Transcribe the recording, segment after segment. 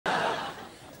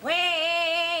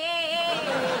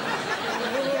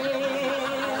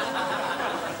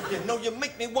No, you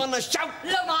make me want to shout.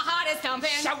 Look, my heart is thumping.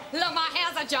 Shout. Look, my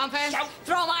hands are jumping. Shout.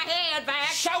 Throw my head back.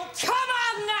 Shout. Come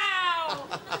on now.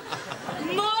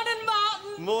 Morning,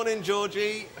 Martin. Morning,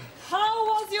 Georgie. How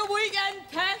was your weekend,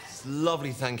 pet?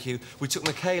 Lovely, thank you. We took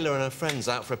Michaela and her friends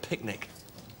out for a picnic.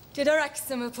 Did her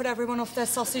eczema put everyone off their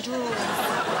sausage rolls?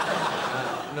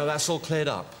 No, that's all cleared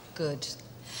up. Good.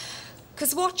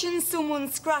 Because watching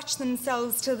someone scratch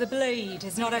themselves till they bleed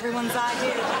is not everyone's idea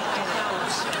of getting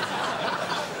out.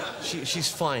 She's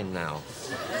fine now.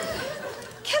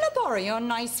 Can I borrow your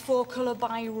nice four-colour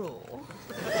biro?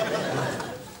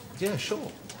 Yeah,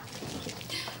 sure.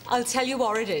 I'll tell you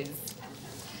what it is.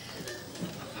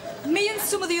 Me and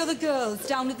some of the other girls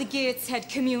down at the Gateshead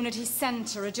Community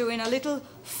Centre are doing a little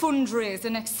fundraiser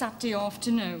next Saturday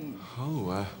afternoon.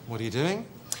 Oh, what are you doing?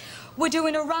 We're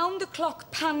doing a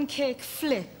round-the-clock pancake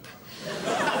flip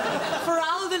for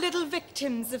all the little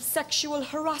victims of sexual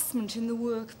harassment in the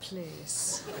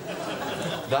workplace.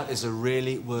 That is a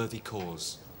really worthy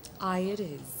cause. Aye, it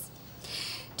is.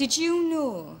 Did you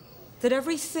know that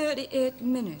every 38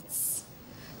 minutes,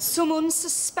 some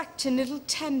unsuspecting little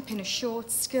temp in a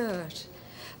short skirt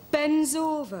bends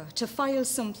over to file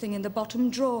something in the bottom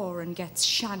drawer and gets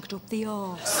shagged up the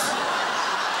arse?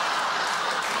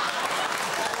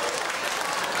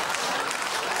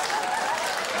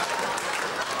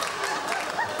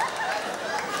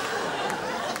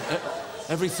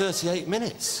 Every 38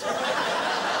 minutes.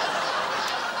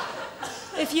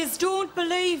 If yous don't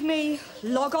believe me,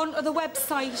 log on to the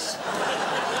website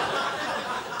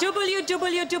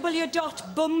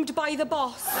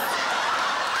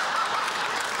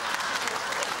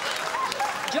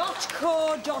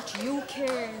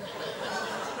www.bummedbytheboss.co.uk.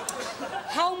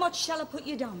 How much shall I put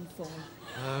you down for?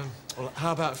 Well,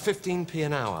 how about 15p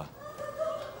an hour?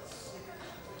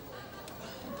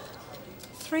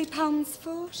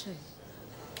 £3.40.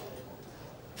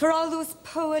 For all those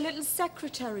poor little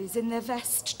secretaries in their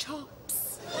vest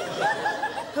tops,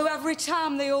 who every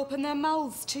time they open their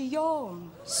mouths to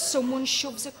yawn, someone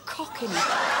shoves a cock in it.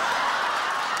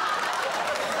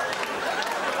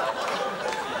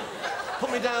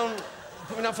 Put me down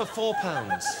for £4.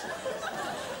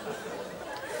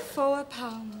 £4.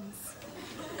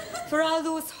 For all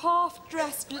those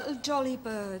half-dressed little jolly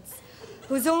birds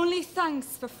whose only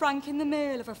thanks for franking the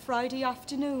mail of a Friday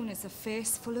afternoon is a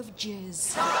face full of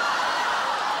jizz.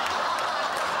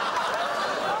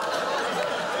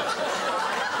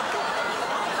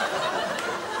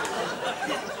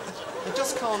 You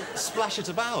just can't splash it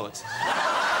about.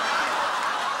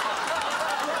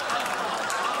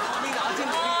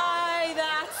 Aye,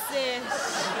 that's it.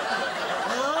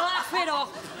 Laugh it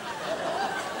up.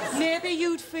 Maybe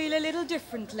you'd feel a little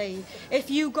differently if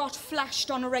you got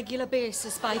flashed on a regular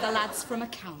basis by the lads from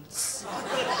accounts.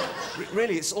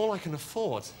 Really, it's all I can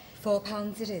afford.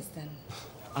 £4 it is, then.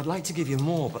 I'd like to give you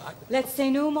more, but I... Let's say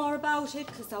no more about it,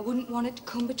 because I wouldn't want it to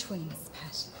come between us,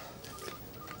 Pat.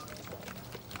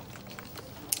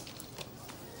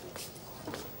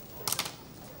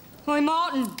 Hi,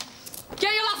 Martin.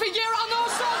 Get your laughing gear on, though,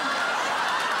 son!